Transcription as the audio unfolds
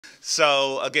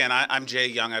So again, I'm Jay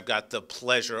Young. I've got the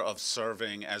pleasure of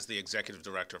serving as the executive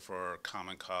director for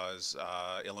Common Cause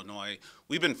Illinois.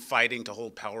 We've been fighting to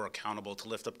hold power accountable, to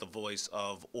lift up the voice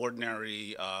of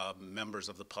ordinary members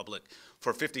of the public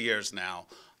for 50 years now.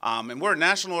 And we're a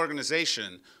national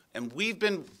organization, and we've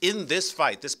been in this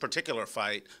fight, this particular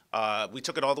fight. We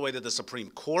took it all the way to the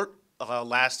Supreme Court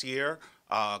last year,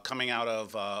 coming out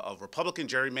of a Republican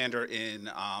gerrymander in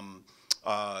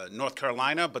North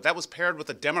Carolina, but that was paired with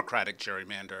a Democratic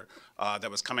gerrymander that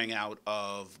was coming out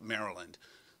of Maryland.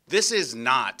 This is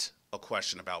not a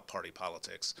question about party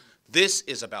politics. This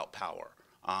is about power.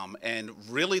 And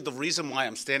really the reason why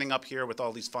I'm standing up here with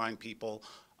all these fine people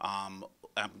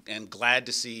and glad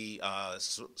to see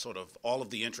sort of all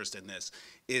of the interest in this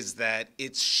is that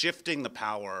it's shifting the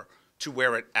power to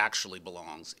where it actually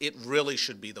belongs. It really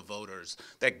should be the voters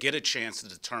that get a chance to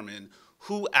determine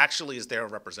who actually is there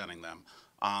representing them.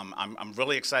 I'm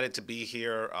really excited to be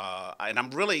here, and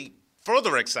I'm really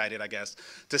further excited, I guess,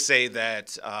 to say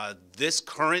that this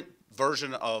current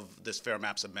version of this Fair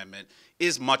Maps Amendment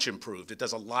is much improved. It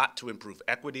does a lot to improve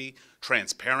equity,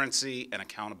 transparency, and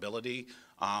accountability.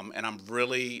 And I'm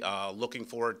really looking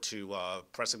forward to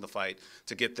pressing the fight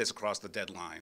to get this across the deadline.